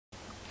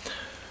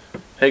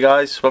Hey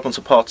guys, welcome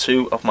to part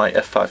 2 of my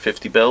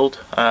F550 build.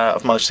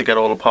 I've managed to get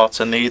all the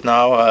parts I need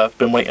now. I've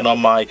been waiting on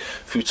my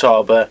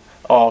Futaba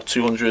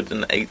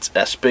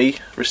R208SB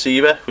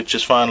receiver, which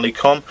has finally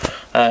come.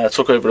 It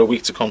took over a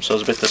week to come, so I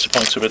was a bit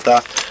disappointed with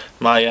that.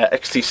 My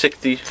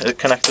XT60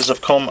 connectors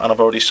have come, and I've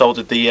already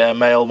soldered the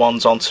male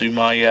ones onto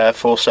my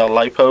 4-cell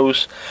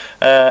LiPos.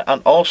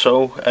 And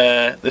also,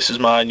 this is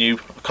my new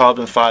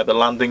carbon fibre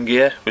landing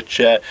gear, which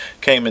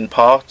came in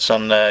parts,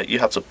 and you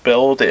had to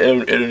build it.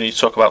 It only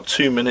took about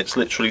 2 minutes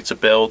literally to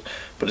build,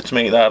 but it's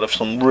made out of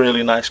some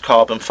really nice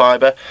carbon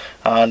fibre,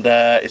 and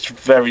it's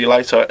very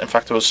light. In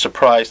fact, I was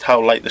surprised how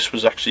light this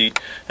was actually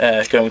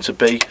going to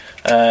be.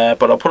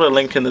 But I'll put a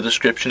link in the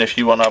description if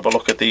you want to have a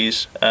look at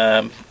these.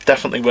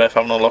 Definitely worth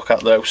having a look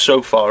at though,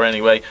 so far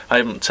anyway. I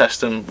haven't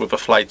tested them with a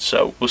flight,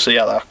 so we'll see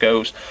how that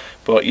goes.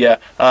 But yeah,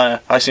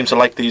 I seem to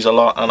like these a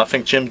lot, and I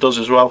think Jim does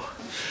as well.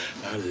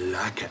 I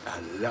like it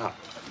a lot.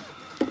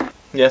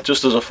 Yeah,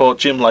 just as I thought,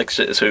 Jim likes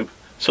it too.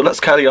 So let's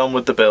carry on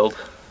with the build.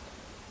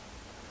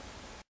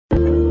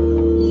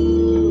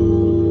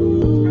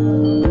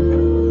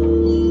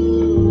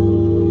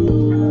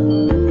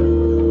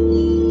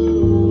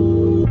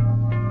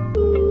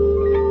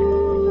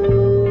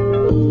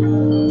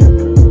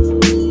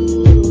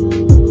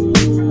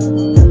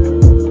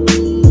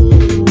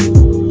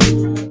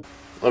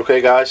 Okay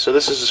guys, so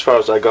this is as far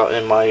as I got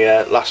in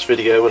my last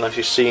video, and as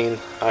you've seen,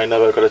 I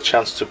never got a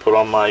chance to put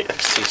on my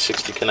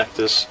XT60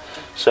 connectors,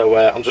 so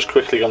I'm just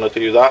quickly going to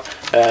do that.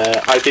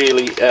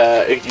 Ideally,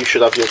 you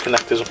should have your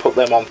connectors and put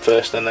them on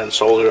first and then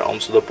solder it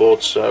onto the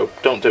board, so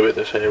don't do it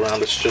this way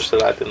around. It's just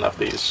that I didn't have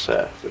these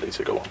ready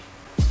to go on.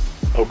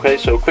 Okay,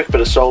 so a quick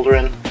bit of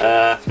soldering,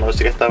 managed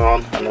to get that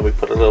on, and then we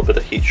put a little bit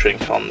of heat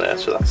shrink on there,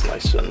 so that's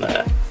nice and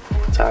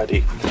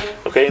tidy.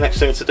 Okay, next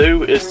thing to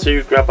do is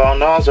to grab our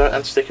NASA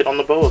and stick it on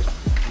the board.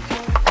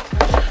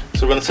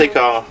 So we're going to take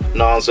our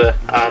NASA,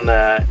 and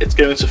it's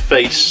going to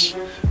face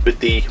with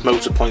the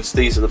motor points.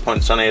 These are the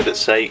points on here that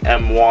say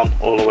M1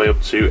 all the way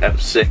up to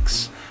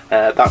M6.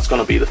 That's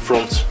going to be the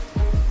front.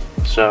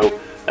 So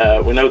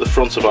we know the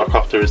front of our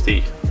copter is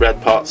the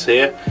red parts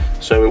here,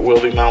 so it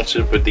will be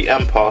mounted with the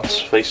M parts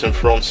facing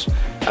front,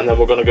 and then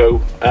we're going to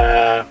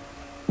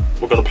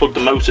plug the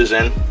motors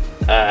in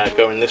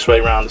going this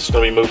way around. It's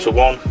going to be motor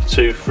 1,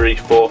 2, 3,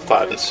 4,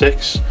 5 and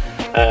 6.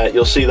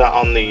 You'll see that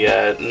on the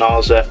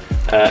NASA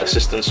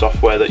assistant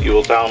software that you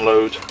will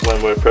download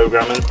when we're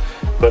programming,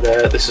 but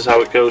this is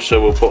how it goes. So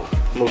we'll put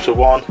motor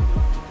 1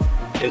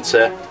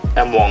 into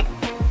M1.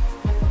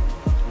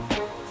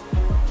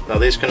 Now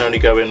these can only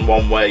go in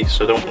one way,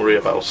 so don't worry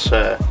about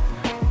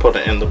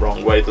putting it in the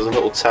wrong way. There's a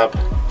little tab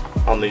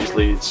on these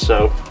leads,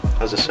 so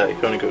as I say,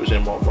 it only goes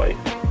in one way.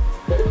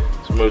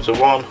 So motor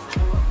 1,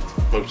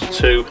 motor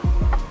 2,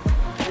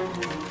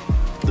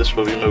 this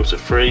will be motor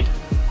 3.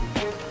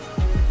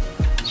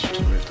 Let's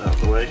just move that out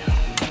of the way.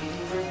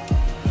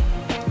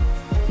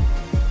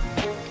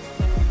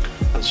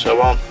 And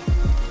so on,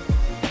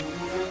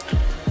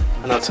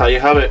 and that's how you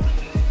have it.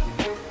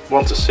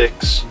 1 to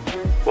 6,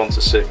 1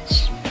 to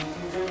 6,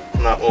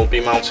 and that will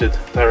be mounted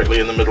directly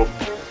in the middle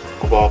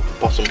of our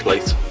bottom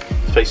plate,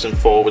 facing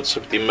forwards,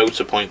 with the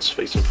motor points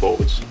facing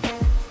forwards.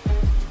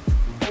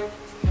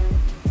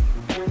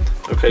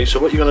 Okay, so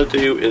what you're going to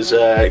do is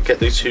get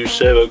the 2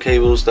 servo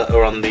cables that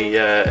are on the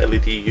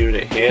LED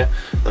unit here.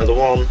 Now the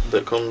one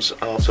that comes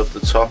out of the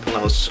top and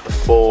has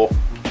 4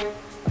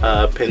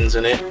 pins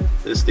in it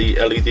is the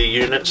LED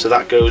unit, so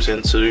that goes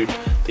into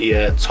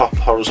the top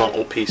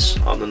horizontal piece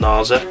on the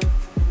NASA,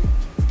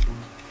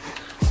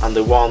 and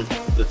the one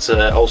that's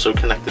also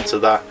connected to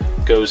that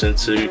goes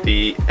into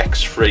the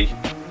X3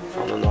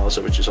 on the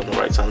NASA, which is on the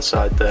right hand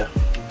side there.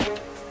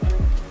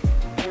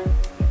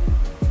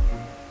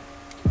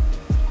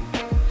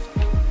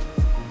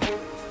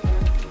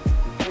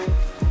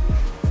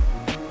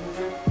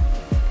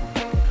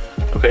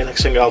 Okay,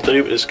 next thing I'll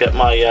do is get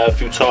my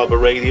Futaba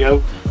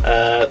radio.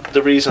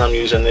 The reason I'm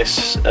using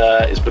this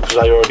is because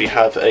I already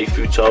have a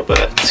Futaba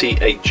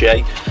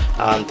T8J,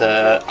 and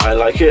I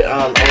like it,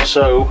 and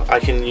also I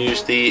can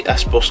use the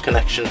S-bus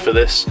connection for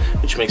this,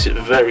 which makes it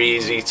very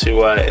easy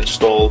to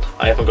install.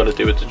 I haven't got to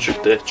do it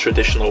the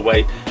traditional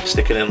way,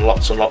 sticking in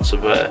lots and lots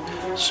of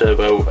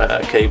servo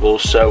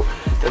cables. So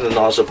in the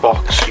NASA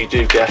box you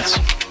do get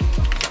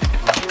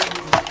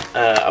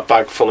a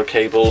bag full of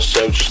cables,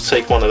 so just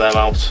take one of them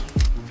out.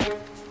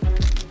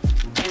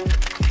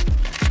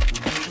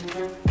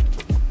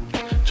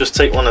 Just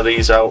take one of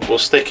these out, we'll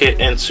stick it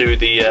into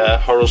the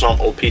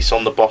horizontal piece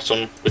on the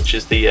bottom, which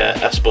is the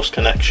S-bus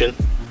connection,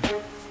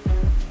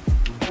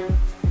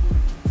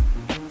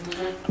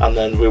 and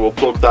then we will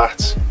plug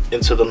that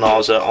into the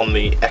NASA on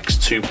the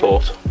X2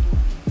 port.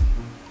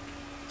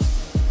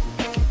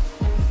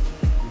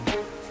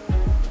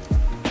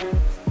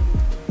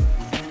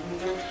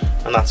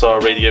 And that's our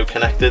radio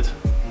connected.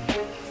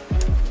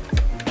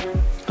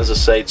 As I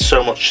say, it's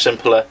so much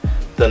simpler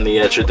than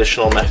the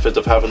traditional method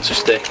of having to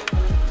stick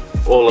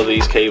all of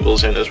these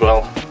cables in as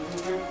well.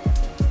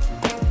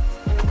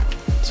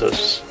 So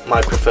it's my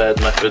preferred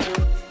method.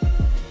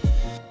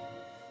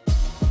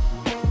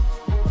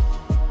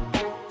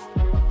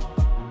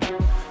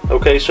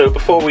 Okay, so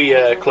before we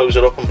close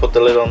it up and put the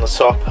lid on the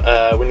top,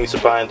 we need to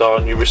bind our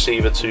new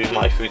receiver to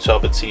my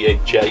Futaba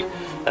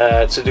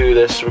T8J. To do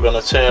this, we're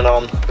going to turn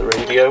on the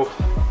radio.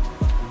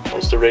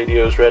 Once the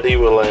radio is ready,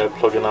 we'll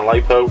plug in a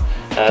LiPo.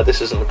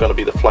 This isn't going to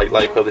be the flight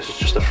LiPo, this is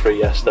just a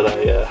 3S that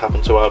I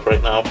happen to have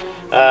right now.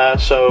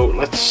 So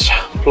let's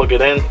plug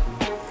it in.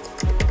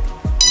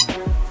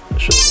 It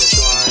should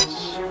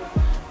initialize,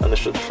 and this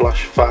should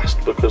flash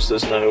fast because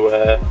there's no,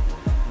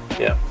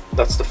 yeah,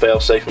 that's the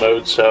fail-safe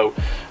mode. So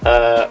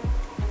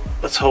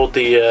let's hold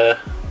the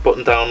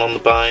button down on the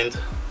bind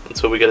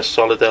until we get a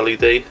solid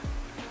LED,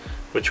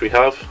 which we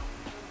have.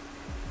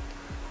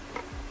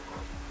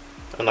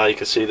 And now you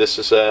can see this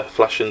is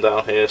flashing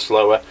down here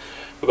slower.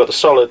 We've got the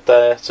solid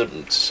there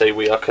to say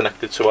we are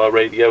connected to our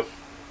radio.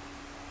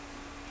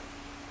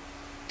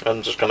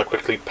 I'm just going to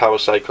quickly power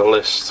cycle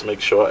this to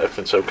make sure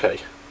everything's okay.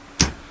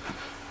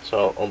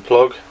 So I'll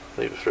unplug,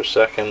 leave it for a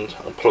second,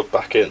 and plug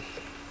back in.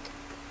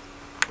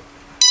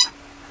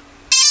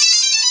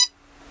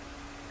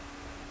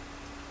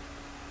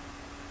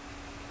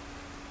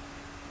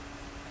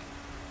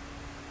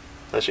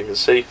 As you can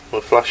see, we're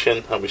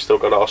flashing and we still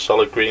got our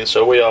solid green,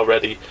 so we are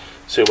ready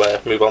to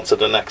move on to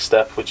the next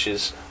step, which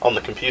is on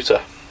the computer.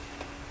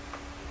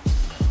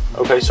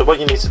 Okay, so what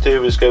you need to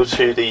do is go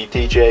to the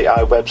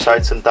DJI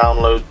website and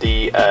download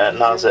the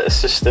NASA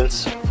Assistant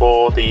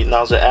for the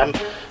NASA M.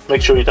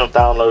 Make sure you don't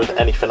download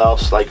anything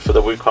else, like for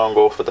the Wukong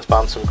or for the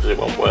Phantom, because it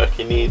won't work.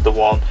 You need the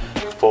one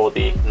for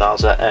the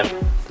NASA M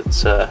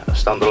that's a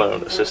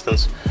standalone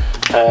assistant.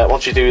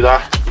 Once you do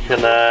that, you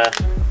can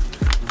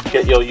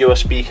get your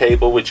USB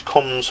cable, which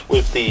comes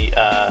with the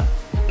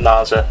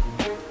NASA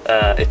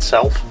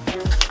itself,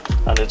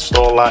 and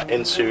install that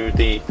into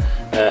the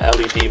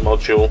LED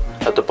module.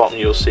 At the bottom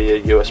you'll see a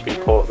USB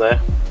port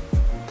there,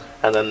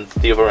 and then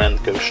the other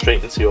end goes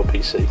straight into your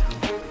PC.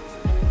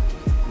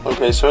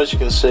 Okay, so as you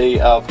can see,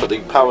 I've got the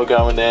power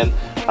going in,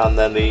 and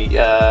then the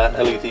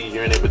LED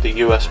unit with the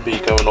USB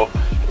going up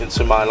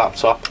into my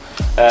laptop.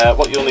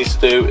 What you'll need to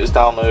do is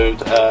download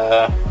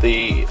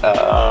the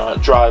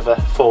driver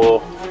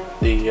for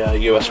the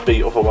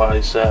USB,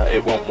 otherwise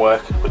it won't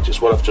work, which is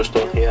what I've just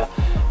done here.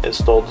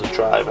 Installed the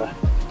driver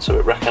so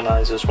it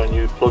recognises when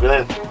you plug it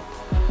in.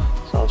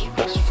 So I'll just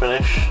press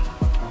finish,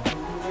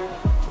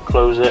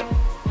 close it.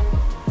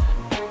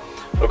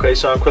 Okay,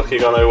 so I'm quickly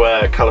going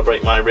to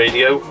calibrate my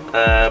radio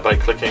by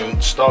clicking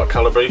start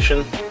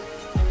calibration.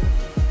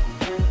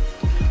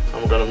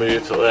 And we're going to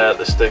move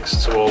the sticks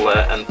to all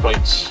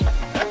endpoints,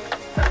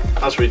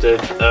 as we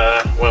did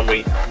when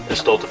we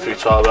installed the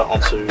Futaba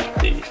onto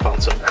the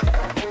Phantom.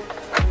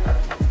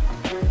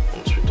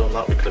 Once we've done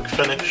that, we click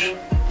finish,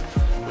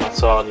 and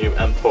that's our new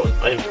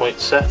endpoint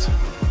set.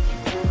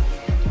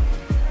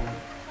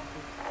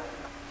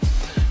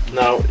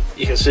 Now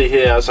you can see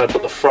here, as I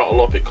put the throttle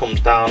up, it comes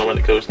down, and when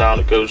it goes down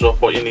it goes up.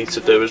 What you need to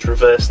do is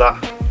reverse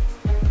that.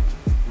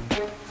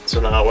 So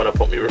now when I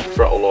put my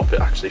throttle up,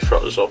 it actually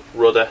throttles up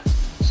rudder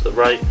to the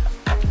right,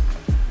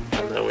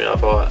 and then we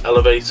have our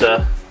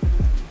elevator,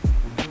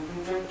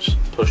 just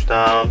push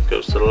down,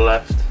 goes to the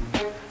left,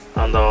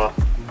 and our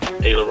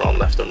aileron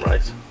left and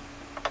right.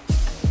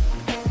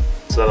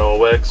 So that all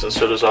works, and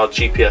so does our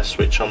GPS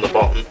switch on the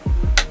bottom.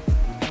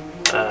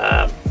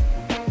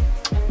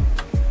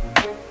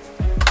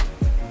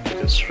 You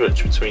can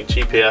switch between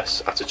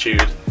GPS,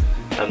 attitude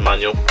and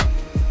manual.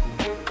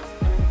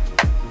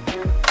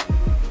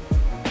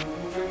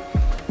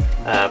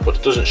 But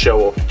it doesn't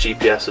show up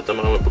GPS at the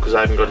moment because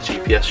I haven't got a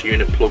GPS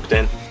unit plugged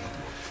in.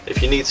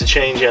 If you need to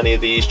change any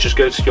of these, just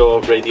go to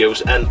your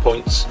radio's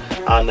endpoints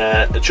and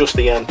adjust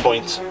the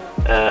endpoint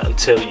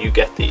until you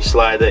get the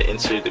slider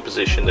into the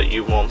position that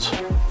you want.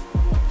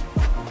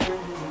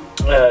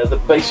 The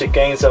basic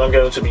gains that I'm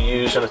going to be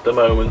using at the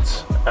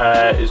moment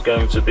is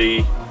going to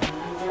be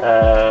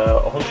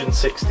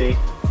 160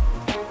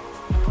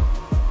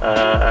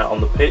 on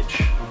the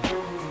pitch,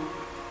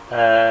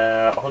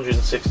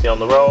 160 on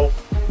the roll.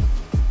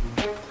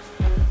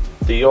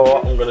 The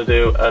yaw I'm going to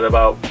do at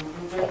about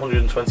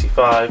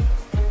 125,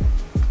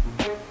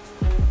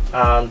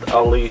 and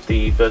I'll leave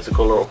the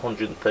vertical at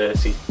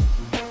 130.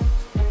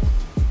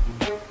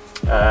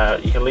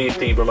 You can leave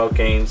the remote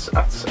gains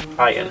at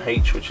I and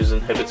H, which is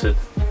inhibited.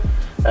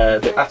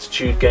 The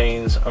attitude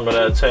gains I'm going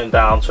to turn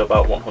down to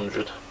about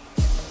 100.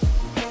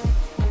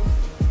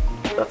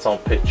 That's on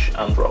pitch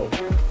and roll.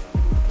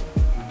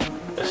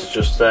 This is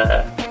just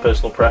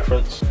personal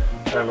preference.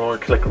 And I'm going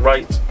to click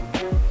right,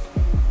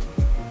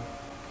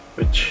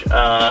 which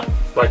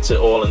writes it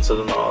all into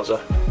the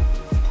NASA.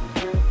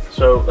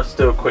 So let's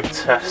do a quick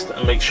test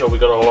and make sure we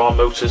got all our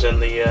motors in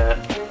the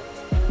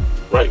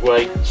right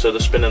way, so they're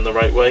spinning the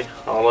right way.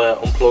 I'll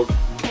unplug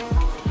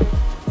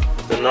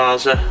the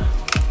NASA.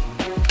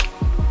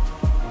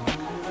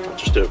 I'll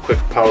just do a quick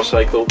power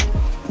cycle.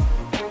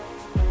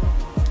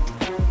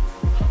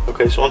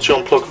 Okay, so once you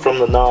unplug from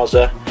the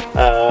NASA,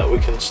 we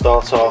can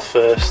start our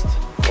first,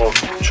 or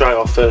try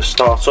our first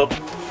startup.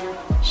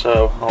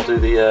 So I'll do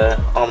the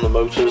on the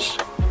motors.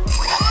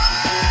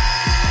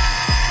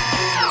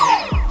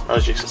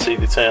 As you can see,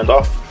 they turned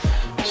off,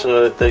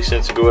 so they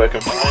seem to be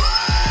working fine.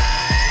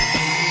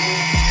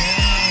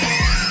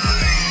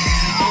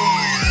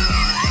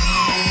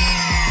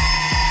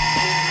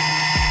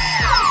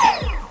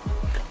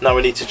 Now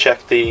we need to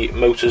check the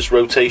motor's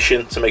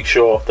rotation to make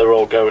sure they're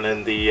all going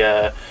in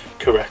the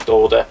correct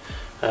order.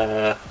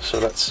 So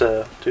let's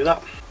do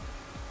that.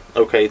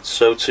 Okay,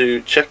 so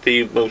to check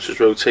the motor's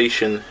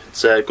rotation,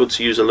 it's good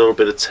to use a little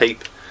bit of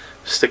tape,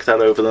 stick that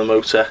over the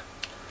motor,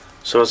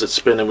 so as it's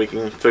spinning we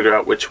can figure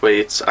out which way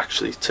it's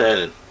actually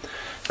turning.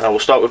 Now we'll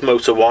start with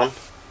motor 1,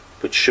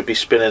 which should be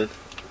spinning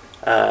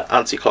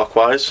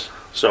anti-clockwise,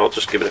 so I'll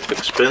just give it a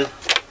quick spin,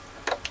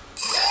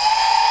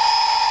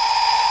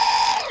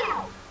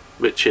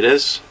 which it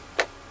is.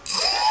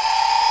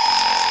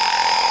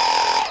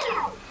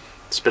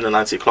 It's spinning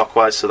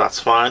anti-clockwise, so that's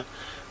fine.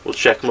 We'll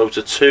check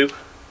motor 2,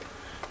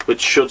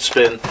 which should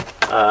spin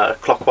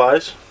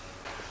clockwise.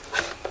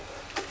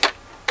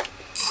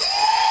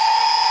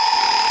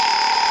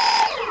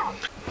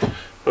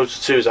 Motor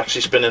 2 is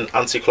actually spinning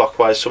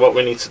anti-clockwise, so what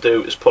we need to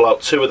do is pull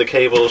out 2 of the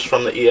cables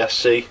from the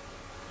ESC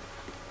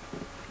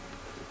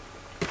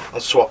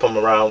and swap them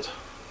around.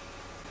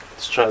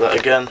 Let's try that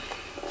again.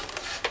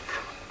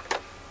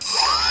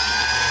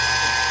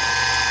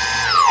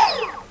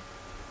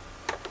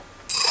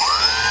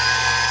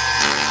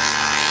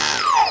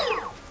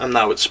 And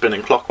now it's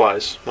spinning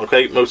clockwise.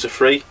 Okay, motor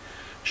 3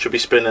 should be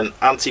spinning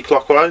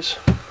anti-clockwise.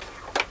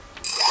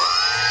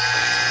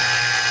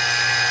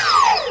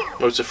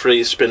 Motor 3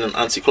 is spinning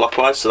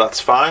anti-clockwise, so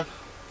that's fine.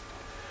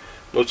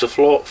 Motor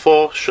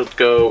 4 should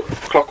go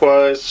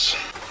clockwise.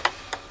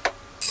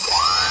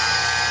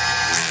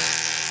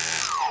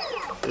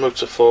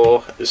 Motor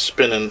 4 is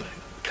spinning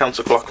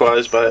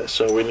counterclockwise,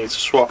 so we need to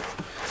swap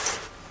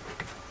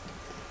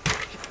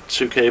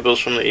 2 cables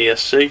from the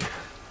ESC.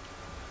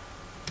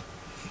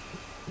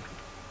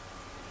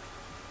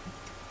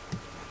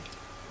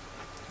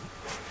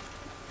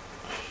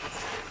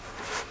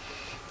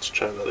 Let's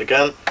try that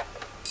again.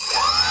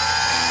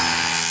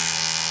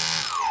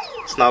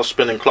 It's now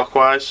spinning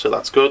clockwise, so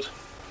that's good.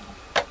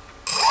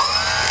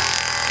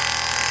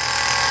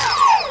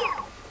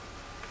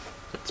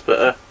 That's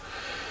better.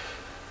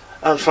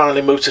 And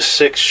finally motor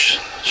 6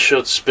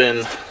 should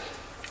spin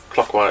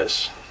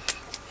clockwise.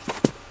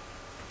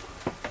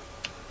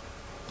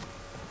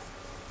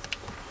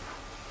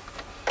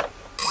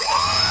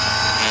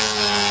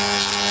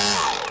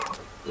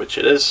 Which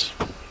it is.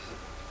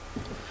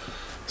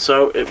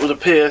 So it would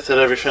appear that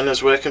everything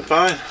is working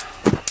fine.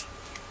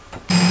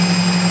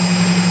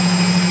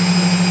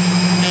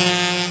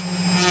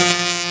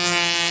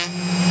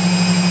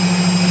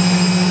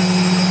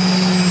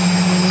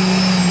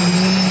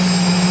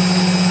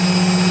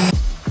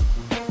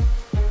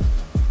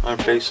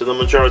 Okay, so the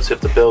majority of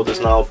the build is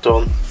now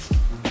done.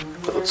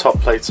 Got the top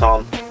plates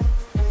on,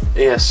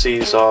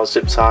 ESCs are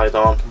zip tied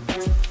on.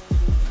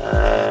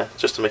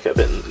 Just to make it a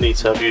bit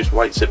neater, I've used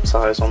white zip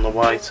ties on the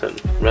white and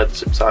red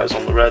zip ties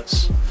on the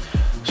reds.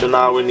 So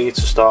now we need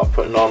to start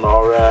putting on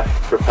our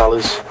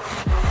propellers,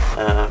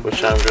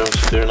 which I'm going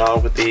to do now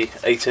with the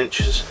 8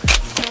 inches.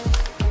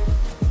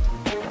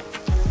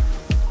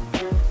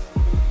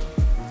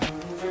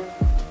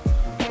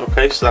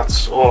 Okay, so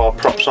that's all our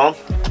props on.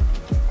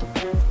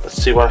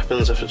 Let's see what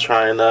happens if I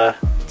try and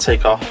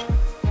take off